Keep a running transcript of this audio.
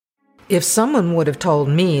If someone would have told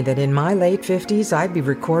me that in my late 50s I'd be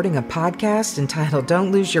recording a podcast entitled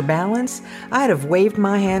Don't Lose Your Balance, I'd have waved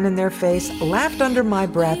my hand in their face, laughed under my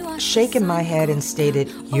breath, shaken my head, and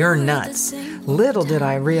stated, "You're nuts." Little did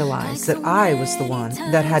I realize that I was the one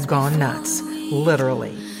that had gone nuts,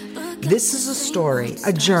 literally. This is a story,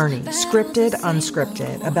 a journey, scripted,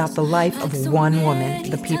 unscripted, about the life of one woman,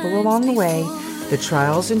 the people along the way, the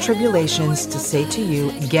trials and tribulations to say to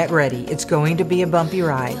you, get ready, it's going to be a bumpy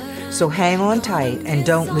ride. So hang on tight and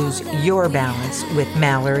don't lose your balance with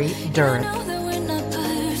Mallory Durick.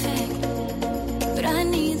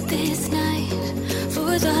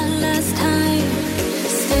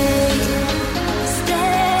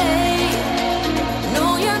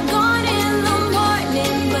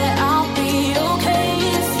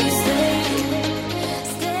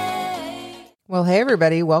 Well, hey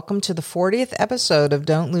everybody, welcome to the 40th episode of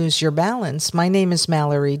Don't Lose Your Balance. My name is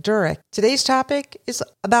Mallory Durick. Today's topic is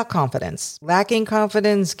about confidence. Lacking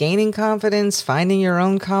confidence, gaining confidence, finding your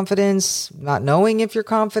own confidence, not knowing if you're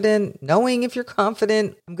confident, knowing if you're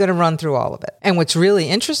confident. I'm going to run through all of it. And what's really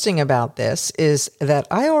interesting about this is that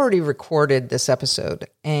I already recorded this episode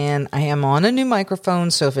and I am on a new microphone.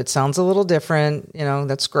 So if it sounds a little different,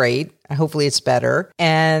 that's great. Hopefully it's better.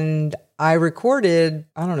 And I recorded,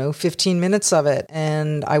 15 minutes of it,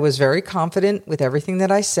 and I was very confident with everything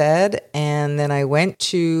that I said, and then I went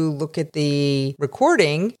to look at the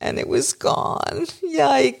recording, and it was gone.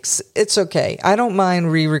 Yikes. It's okay. I don't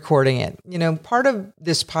mind re-recording it. Part of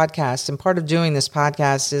this podcast and part of doing this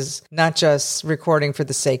podcast is not just recording for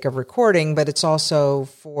the sake of recording, but it's also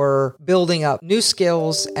for building up new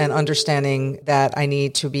skills and understanding that I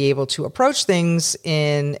need to be able to approach things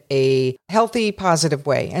in a healthy, positive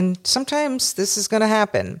way. And sometimes this is going to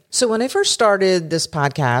happen. So when I first started this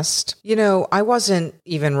podcast, I wasn't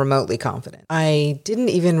even remotely confident. I didn't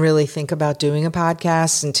even really think about doing a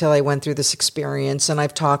podcast until I went through this experience. And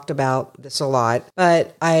I've talked about this a lot,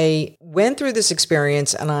 but I went through this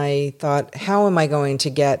experience and I thought, how am I going to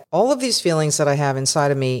get all of these feelings that I have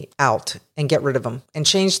inside of me out and get rid of them and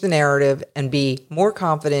change the narrative and be more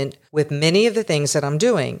confident with many of the things that I'm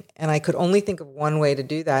doing? And I could only think of one way to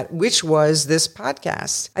do that, which was this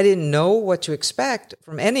podcast. I didn't know what to expect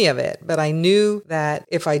from any of it, but I knew that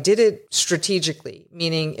if I did it strategically,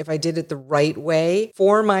 meaning if I did it the right way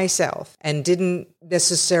for myself and didn't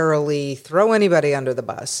necessarily throw anybody under the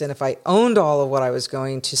bus, and if I owned all of what I was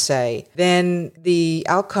going to say, then the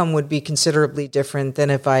outcome would be considerably different than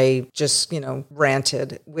if I just,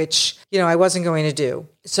 ranted, which, I wasn't going to do.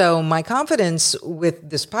 So my confidence with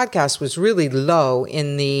this podcast was really low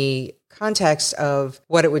in the context of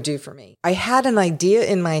what it would do for me. I had an idea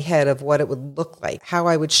in my head of what it would look like, how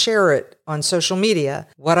I would share it on social media,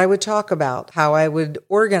 what I would talk about, how I would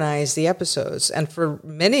organize the episodes. And for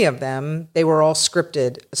many of them, they were all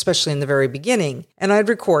scripted, especially in the very beginning. And I'd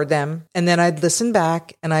record them and then I'd listen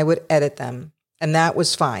back and I would edit them. And that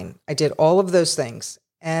was fine. I did all of those things.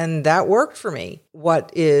 And that worked for me.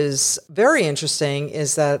 What is very interesting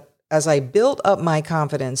is that as I built up my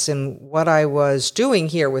confidence in what I was doing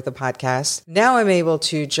here with the podcast, now I'm able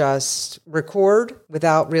to just record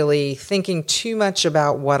without really thinking too much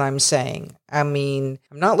about what I'm saying. I'm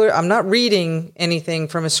not reading anything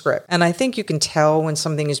from a script. And I think you can tell when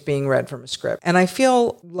something is being read from a script. And I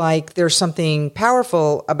feel like there's something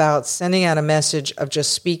powerful about sending out a message of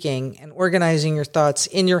just speaking and organizing your thoughts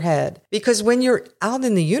in your head. Because when you're out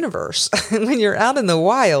in the universe, when you're out in the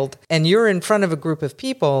wild and you're in front of a group of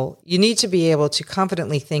people, you need to be able to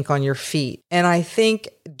confidently think on your feet. And I think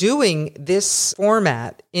doing this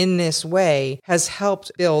format in this way has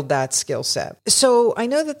helped build that skill set. So I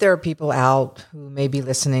know that there are people out who may be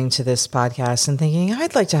listening to this podcast and thinking,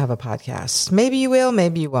 I'd like to have a podcast. Maybe you will,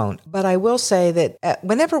 maybe you won't. But I will say that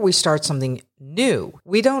whenever we start something new,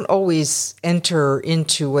 we don't always enter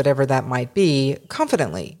into whatever that might be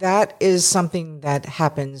confidently. That is something that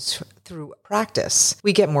happens through practice.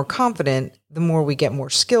 We get more confident the more we get more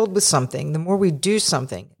skilled with something, the more we do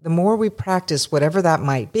something, the more we practice whatever that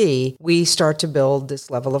might be, we start to build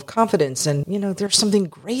this level of confidence. And, there's something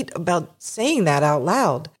great about saying that out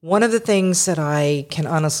loud. One of the things that I can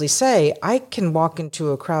honestly say, I can walk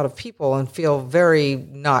into a crowd of people and feel very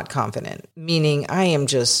not confident, meaning I am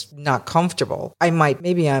just not comfortable.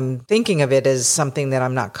 Maybe I'm thinking of it as something that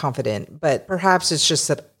I'm not confident, but perhaps it's just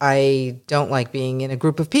that I don't like being in a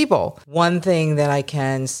group of people. One one thing that I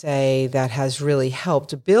can say that has really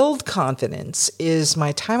helped build confidence is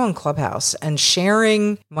my time on Clubhouse and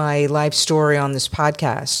sharing my life story on this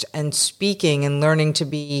podcast and speaking and learning to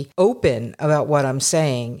be open about what I'm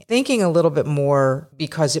saying, thinking a little bit more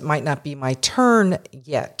because it might not be my turn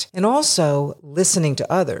yet, and also listening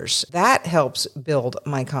to others. That helps build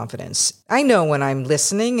my confidence. I know when I'm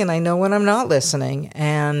listening and I know when I'm not listening.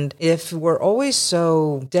 And if we're always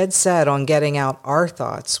so dead set on getting out our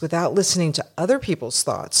thoughts without listening to other people's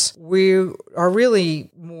thoughts, we are really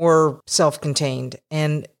more self-contained,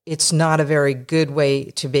 and it's not a very good way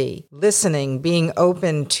to be. Listening, being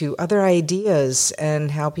open to other ideas and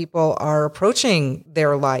how people are approaching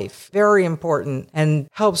their life, very important and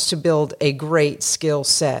helps to build a great skill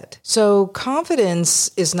set. So confidence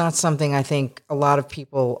is not something I think a lot of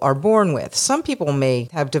people are born with. Some people may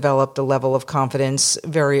have developed a level of confidence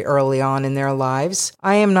very early on in their lives.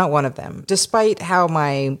 I am not one of them. Despite how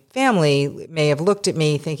my family may have looked at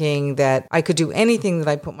me thinking that I could do anything that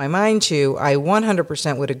I put my mind to, I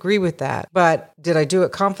 100% would agree with that. But did I do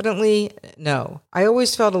it confidently? No. I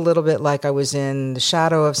always felt a little bit like I was in the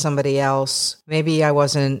shadow of somebody else. Maybe I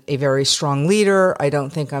wasn't a very strong leader. I don't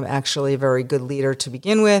think I'm actually a very good leader to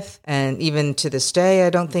begin with. And even to this day, I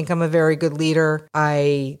don't think I'm a very good leader.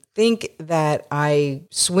 I think that I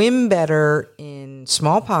swim better in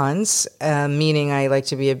small ponds, meaning I like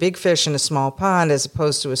to be a big fish in a small pond as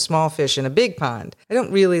opposed to a small fish in a big pond. I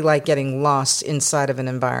don't really like getting lost inside of an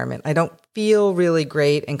environment. I don't feel really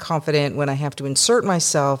great and confident when I have to insert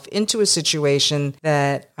myself into a situation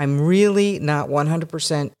that I'm really not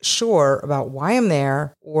 100% sure about why I'm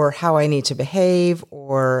there or how I need to behave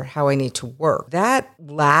or how I need to work. That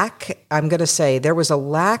lack, I'm going to say, there was a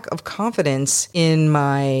lack of confidence in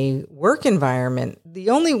my work environment.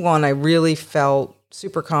 The only one I really felt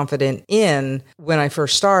super confident in when I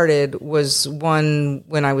first started was one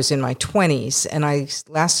when I was in my 20s, and I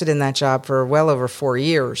lasted in that job for well over 4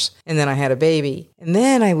 years, and then I had a baby. And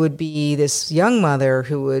then I would be this young mother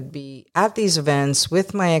who would be at these events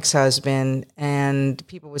with my ex-husband, and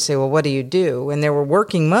people would say, well, what do you do? And there were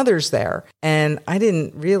working mothers there, and I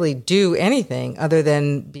didn't really do anything other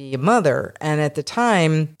than be a mother. And at the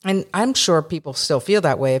time, and I'm sure people still feel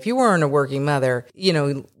that way, if you weren't a working mother,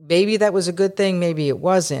 maybe that was a good thing, maybe it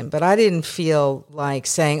wasn't, but I didn't feel like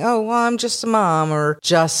saying, oh, well, I'm just a mom or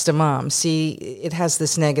just a mom. See, it has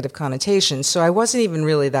this negative connotation. So I wasn't even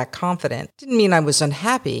really that confident. Didn't mean I was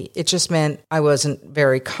unhappy. It just meant I wasn't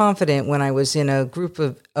very confident when I was in a group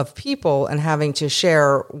of people and having to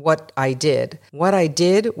share what I did. What I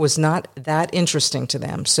did was not that interesting to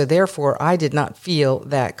them. So therefore, I did not feel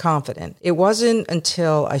that confident. It wasn't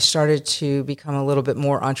until I started to become a little bit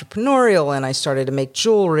more entrepreneurial and I started to make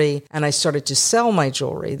jewelry and I started to sell my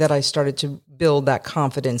jewelry that I started to build that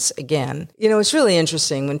confidence again. It's really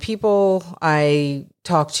interesting when people I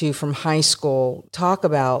talk to from high school talk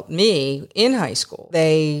about me in high school.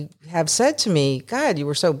 They have said to me, God, you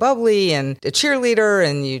were so bubbly and a cheerleader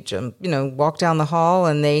and you walk down the hall,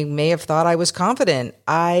 and they may have thought I was confident.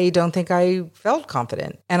 I don't think I felt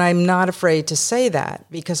confident. And I'm not afraid to say that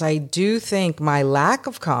because I do think my lack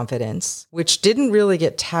of confidence, which didn't really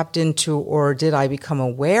get tapped into or did I become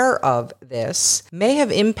aware of this, may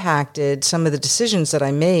have impacted some of the decisions that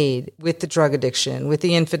I made with the drug addiction, with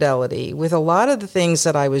the infidelity, with a lot of the things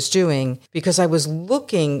that I was doing because I was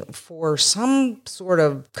looking for some sort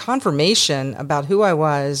of confirmation about who I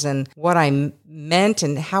was and what I meant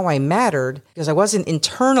and how I mattered because I wasn't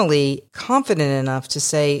internally confident enough to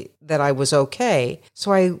say that I was okay.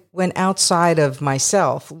 So I went outside of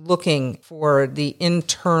myself looking for the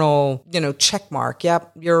internal, check mark.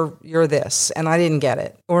 Yep, you're this. And I didn't get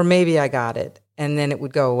it. Or maybe I got it and then it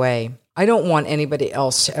would go away. I don't want anybody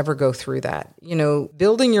else to ever go through that.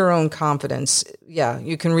 Building your own confidence. Yeah,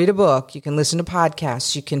 you can read a book, you can listen to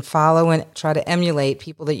podcasts, you can follow and try to emulate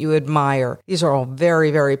people that you admire. These are all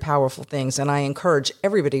very, very powerful things, and I encourage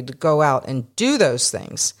everybody to go out and do those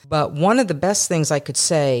things. But one of the best things I could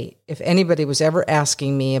say, if anybody was ever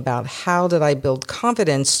asking me about how did I build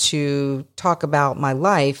confidence to talk about my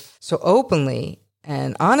life so openly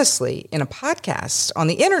and honestly in a podcast on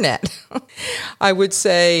the internet, I would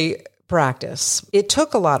say practice. It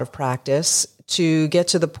took a lot of practice to get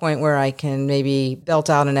to the point where I can maybe belt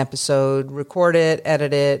out an episode, record it,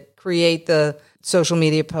 edit it, create the social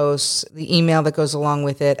media posts, the email that goes along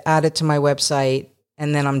with it, add it to my website,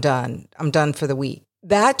 and then I'm done. I'm done for the week.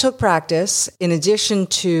 That took practice in addition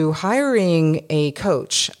to hiring a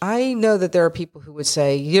coach. I know that there are people who would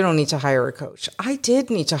say, you don't need to hire a coach. I did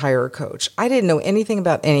need to hire a coach. I didn't know anything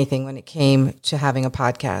about anything when it came to having a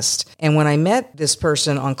podcast. And when I met this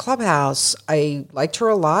person on Clubhouse, I liked her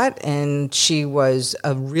a lot, and she was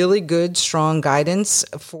a really good, strong guidance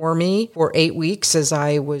for me for 8 weeks as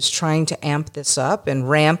I was trying to ramp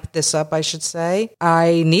this up, I should say.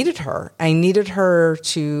 I needed her. I needed her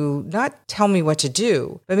to not tell me what to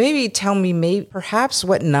do, but maybe tell me perhaps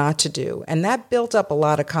what not to do. And that built up a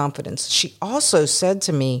lot of confidence. She also said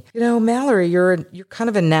to me, Mallory, you're kind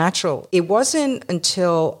of a natural. It wasn't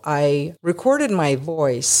until I recorded my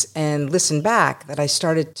voice and listened back that I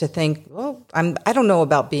started to think, well, I don't know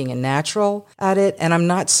about being a natural at it. And I'm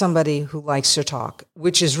not somebody who likes to talk,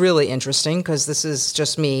 which is really interesting because this is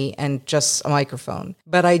just me and just a microphone.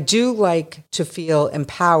 But I do like to feel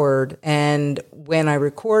empowered. And when I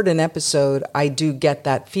record an episode, I do get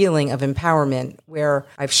that feeling of empowerment where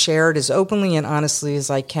I've shared as openly and honestly as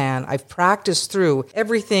I can. I've practiced through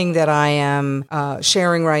everything that I am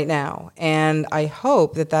sharing right now. And I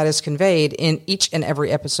hope that is conveyed in each and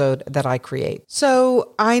every episode that I create.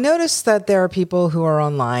 So I noticed that there are people who are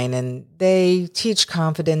online and they teach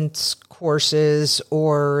confidence courses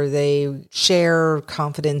or they share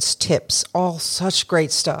confidence tips, all such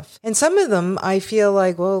great stuff. And some of them I feel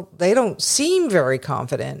like, well, they don't seem very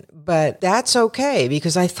confident, but that's okay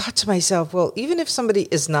because I thought to myself, well, even if somebody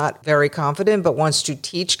is not very confident but wants to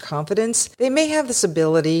teach confidence, they may have this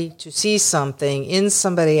ability to see something in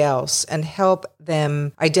somebody else and help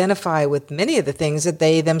them identify with many of the things that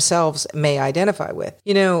they themselves may identify with.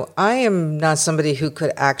 I am not somebody who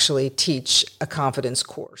could actually teach a confidence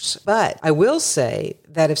course, but I will say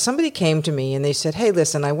that if somebody came to me and they said, hey,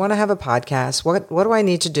 listen, I want to have a podcast. What do I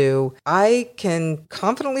need to do? I can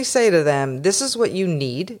confidently say to them, this is what you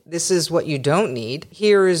need. This is what you don't need.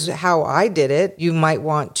 Here is how I did it. You might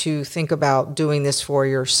want to think about doing this for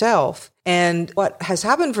yourself. And what has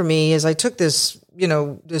happened for me is I took this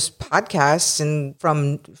podcast and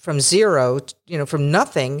from zero, from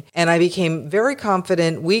nothing. And I became very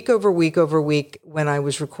confident week over week over week when I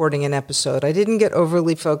was recording an episode. I didn't get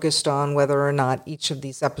overly focused on whether or not each of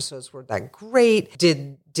these episodes were that great.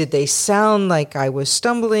 Did they sound like I was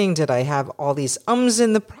stumbling? Did I have all these ums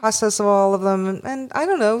in the process of all of them? And I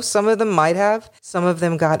don't know, some of them might have. Some of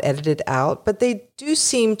them got edited out, but they do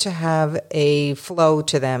seem to have a flow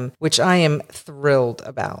to them, which I am thrilled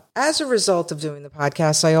about. As a result of doing the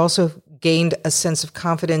podcast, I also gained a sense of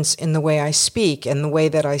confidence in the way I speak and the way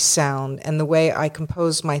that I sound and the way I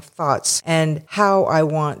compose my thoughts and how I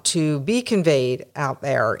want to be conveyed out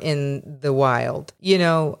there in the wild.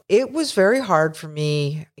 It was very hard for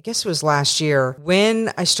me, I guess it was last year,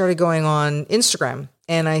 when I started going on Instagram.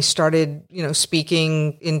 And I started,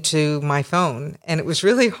 speaking into my phone. And it was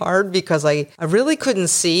really hard because I really couldn't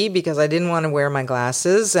see because I didn't want to wear my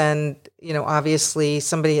glasses. And, obviously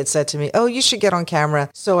somebody had said to me, oh, you should get on camera.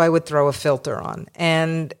 So I would throw a filter on.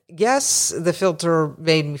 And yes, the filter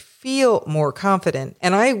made me feel more confident.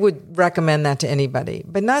 And I would recommend that to anybody,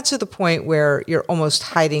 but not to the point where you're almost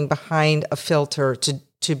hiding behind a filter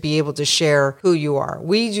to be able to share who you are.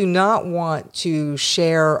 We do not want to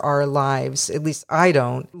share our lives, at least I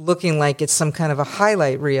don't, looking like it's some kind of a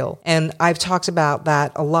highlight reel. And I've talked about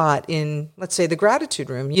that a lot in, let's say, the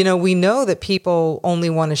gratitude room. We know that people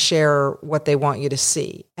only want to share what they want you to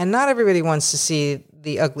see. And not everybody wants to see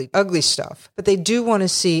the ugly stuff, but they do want to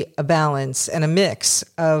see a balance and a mix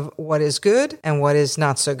of what is good and what is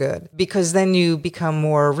not so good, because then you become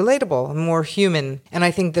more relatable and more human. And I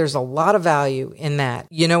think there's a lot of value in that.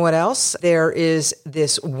 You know what else? There is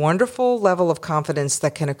this wonderful level of confidence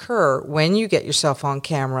that can occur when you get yourself on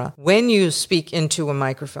camera, when you speak into a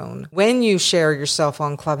microphone, when you share yourself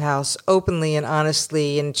on Clubhouse openly and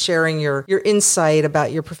honestly and sharing your insight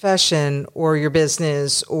about your profession or your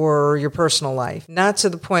business or your personal life. Not to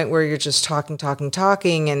the point where you're just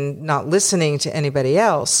talking and not listening to anybody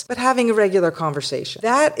else, but having a regular conversation.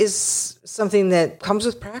 That is something that comes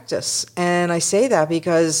with practice. And I say that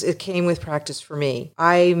because it came with practice for me.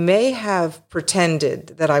 I may have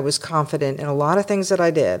pretended that I was confident in a lot of things that I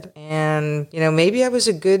did. And, maybe I was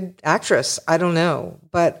a good actress. I don't know.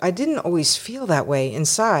 But I didn't always feel that way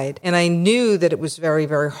inside. And I knew that it was very,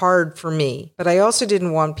 very hard for me. But I also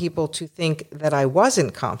didn't want people to think that I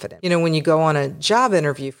wasn't confident. When you go on a job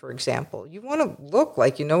interview, for example, you want to look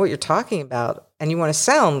like you know what you're talking about. and you want to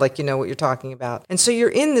sound like you know what you're talking about. And so you're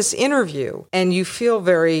in this interview and you feel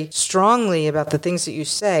very strongly about the things that you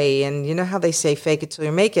say. And you know how they say, fake it till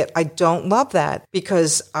you make it. I don't love that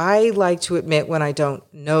because I like to admit when I don't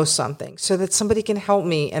know something so that somebody can help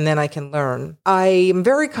me and then I can learn. I am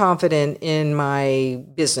very confident in my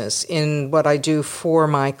business, in what I do for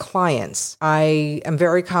my clients. I am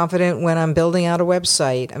very confident when I'm building out a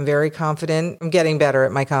website. I'm very confident. I'm getting better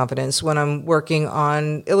at my confidence when I'm working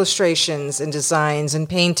on illustrations and designs and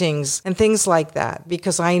paintings and things like that,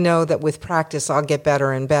 because I know that with practice, I'll get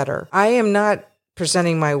better and better. I am not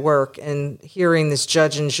presenting my work and hearing this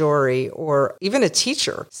judge and jury or even a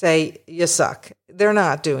teacher say, you suck. They're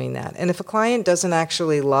not doing that. And if a client doesn't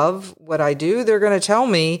actually love what I do, they're going to tell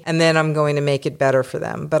me, and then I'm going to make it better for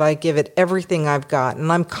them. But I give it everything I've got.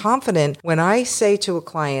 And I'm confident when I say to a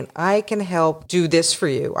client, I can help do this for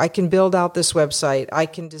you. I can build out this website. I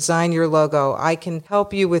can design your logo. I can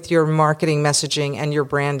help you with your marketing messaging and your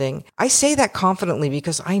branding. I say that confidently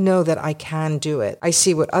because I know that I can do it. I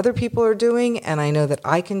see what other people are doing, and I know that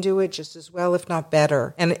I can do it just as well, if not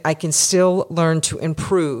better. And I can still learn to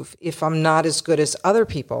improve if I'm not as good as other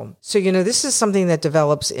people. So, this is something that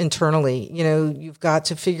develops internally. You've got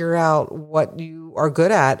to figure out what you are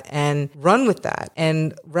good at and run with that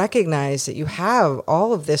and recognize that you have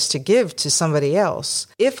all of this to give to somebody else.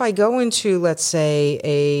 If I go into, let's say,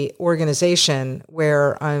 a organization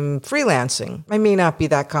where I'm freelancing, I may not be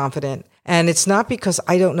that confident. And it's not because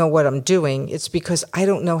I don't know what I'm doing. It's because I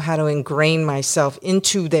don't know how to ingrain myself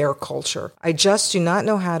into their culture. I just do not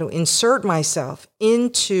know how to insert myself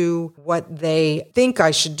into what they think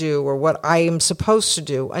I should do or what I am supposed to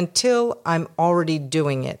do until I'm already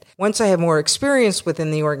doing it. Once I have more experience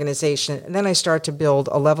within the organization, and then I start to build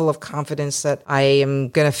a level of confidence that I am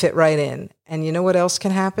going to fit right in. And you know what else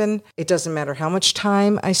can happen? It doesn't matter how much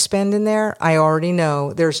time I spend in there. I already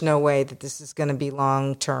know there's no way that this is going to be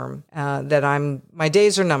long term, my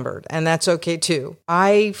days are numbered, and that's okay too.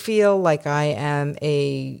 I feel like I am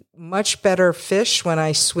a much better fish when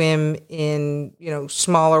I swim in,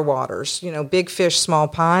 smaller waters, big fish, small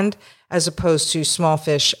pond, as opposed to small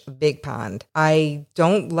fish, big pond. I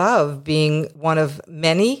don't love being one of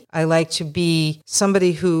many. I like to be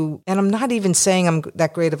somebody who, and I'm not even saying I'm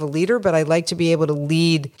that great of a leader, but I like to be able to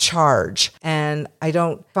lead charge. And I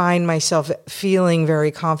don't find myself feeling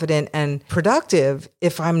very confident and productive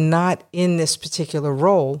if I'm not in this particular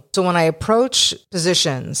role. So when I approach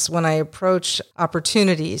positions, when I approach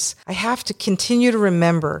opportunities, I have to continue to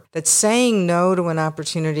remember that saying no to an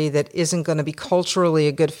opportunity that isn't going to be culturally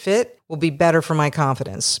a good fit will be better for my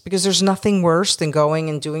confidence, because there's nothing worse than going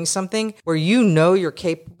and doing something where you're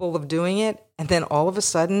capable of doing it, and then all of a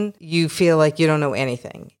sudden you feel like you don't know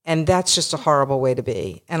anything. And that's just a horrible way to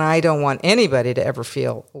be. And I don't want anybody to ever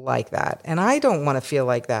feel like that. And I don't want to feel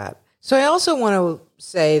like that. So I also want to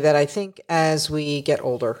say that I think as we get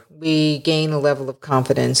older, we gain a level of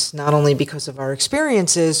confidence, not only because of our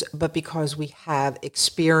experiences, but because we have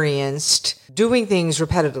experienced doing things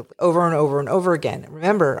repetitively over and over and over again.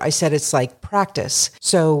 Remember, I said it's like practice.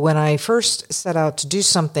 So when I first set out to do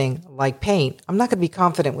something like paint, I'm not going to be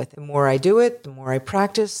confident with it. The more I do it, the more I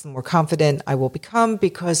practice, the more confident I will become,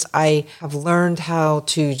 because I have learned how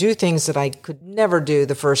to do things that I could never do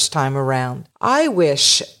the first time around. I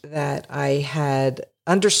wish that I had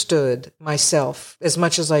understood myself as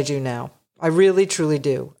much as I do now. I really, truly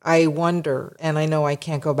do. I wonder, and I know I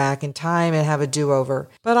can't go back in time and have a do-over,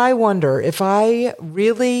 but I wonder if I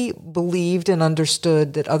really believed and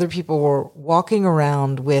understood that other people were walking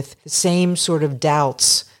around with the same sort of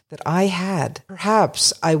doubts that I had,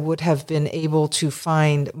 perhaps I would have been able to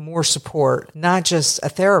find more support, not just a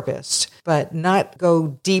therapist, but not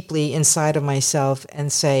go deeply inside of myself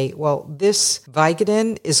and say, well, this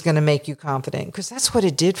Vicodin is going to make you confident, because that's what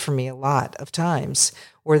it did for me a lot of times.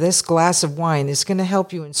 Or this glass of wine is going to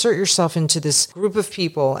help you insert yourself into this group of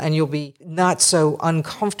people, and you'll be not so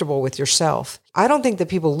uncomfortable with yourself. I don't think that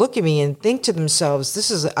people look at me and think to themselves,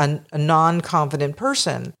 this is a non-confident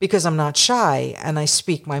person, because I'm not shy and I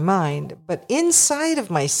speak my mind. But inside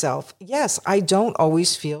of myself, yes, I don't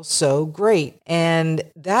always feel so great. And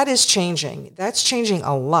that is changing. That's changing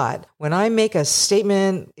a lot. When I make a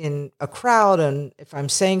statement in a crowd, and if I'm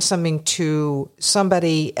saying something to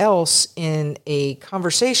somebody else in a conversation,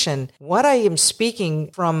 conversation, what I am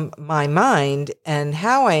speaking from my mind and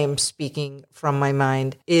how I am speaking from my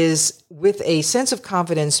mind is with a sense of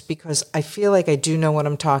confidence because I feel like I do know what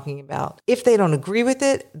I'm talking about. If they don't agree with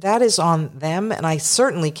it, that is on them, and I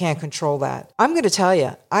certainly can't control that. I'm going to tell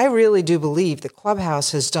you, I really do believe that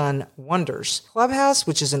Clubhouse has done wonders. Clubhouse,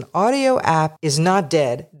 which is an audio app, is not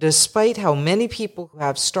dead, despite how many people who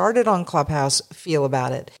have started on Clubhouse feel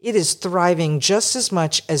about it. It is thriving just as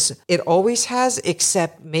much as it always has,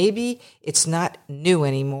 except maybe it's not new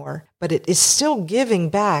anymore, but it is still giving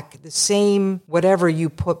back the same whatever you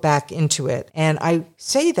put back into it. And I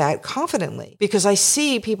say that confidently because I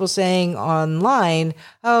see people saying online,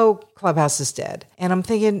 oh, Clubhouse is dead. And I'm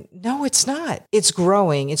thinking, no, it's not. It's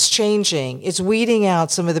growing. It's changing. It's weeding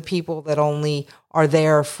out some of the people that only are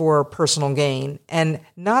there for personal gain and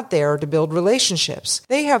not there to build relationships.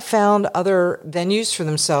 They have found other venues for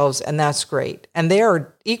themselves, and that's great. And they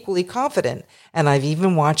are equally confident. And I've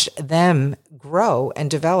even watched them grow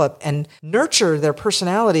and develop and nurture their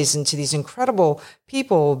personalities into these incredible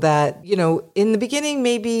people that, you know, in the beginning,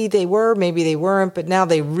 maybe they were, maybe they weren't, but now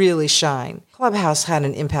they really shine. Clubhouse had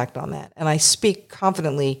an impact on that. And I speak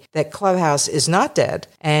confidently that Clubhouse is not dead.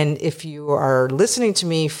 And if you are listening to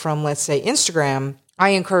me from, let's say, Instagram, I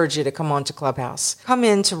encourage you to come on to Clubhouse. Come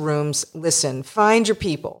into rooms, listen, find your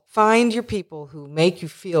people. Find your people who make you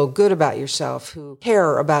feel good about yourself, who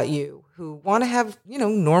care about you, who want to have, you know,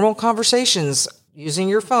 normal conversations using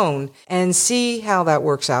your phone, and see how that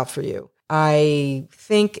works out for you. I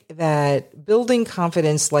think that building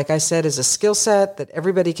confidence, like I said, is a skill set that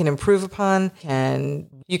everybody can improve upon.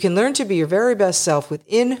 And you can learn to be your very best self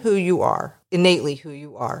within who you are, innately who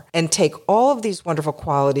you are, and take all of these wonderful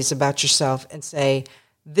qualities about yourself and say,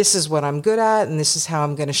 this is what I'm good at and this is how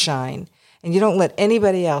I'm going to shine. And you don't let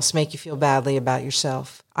anybody else make you feel badly about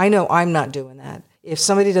yourself. I know I'm not doing that. If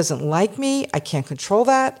somebody doesn't like me, I can't control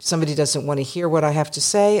that. If somebody doesn't want to hear what I have to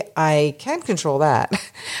say, I can control that.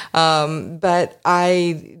 But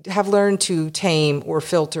I have learned to tame or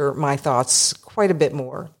filter my thoughts quite a bit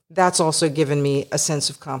more. That's also given me a sense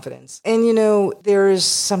of confidence. And, you know, there is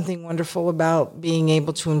something wonderful about being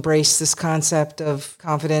able to embrace this concept of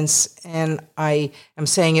confidence. And I am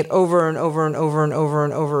saying it over and over and over and over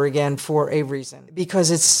and over again for a reason,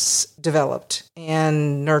 because it's developed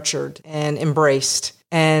and nurtured and embraced.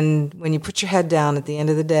 And when you put your head down at the end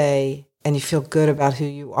of the day and you feel good about who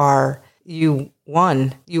you are, you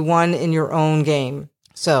won. You won in your own game.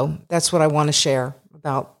 So that's what I want to share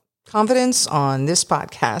about confidence on this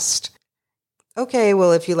podcast. Okay,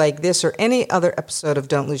 well, if you like this or any other episode of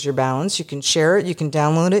Don't Lose Your Balance, you can share it, you can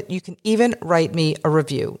download it, you can even write me a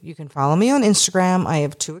review. You can follow me on Instagram. I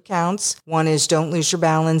have 2 accounts. One is Don't Lose Your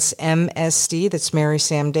Balance MSD, that's Mary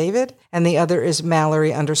Sam David, and the other is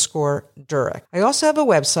Mallory_Durick. I also have a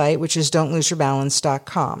website, which is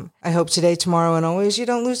don'tloseyourbalance.com. I hope today, tomorrow, and always you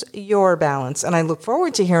don't lose your balance, and I look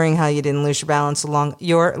forward to hearing how you didn't lose your balance along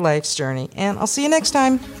your life's journey. And I'll see you next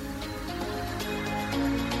time.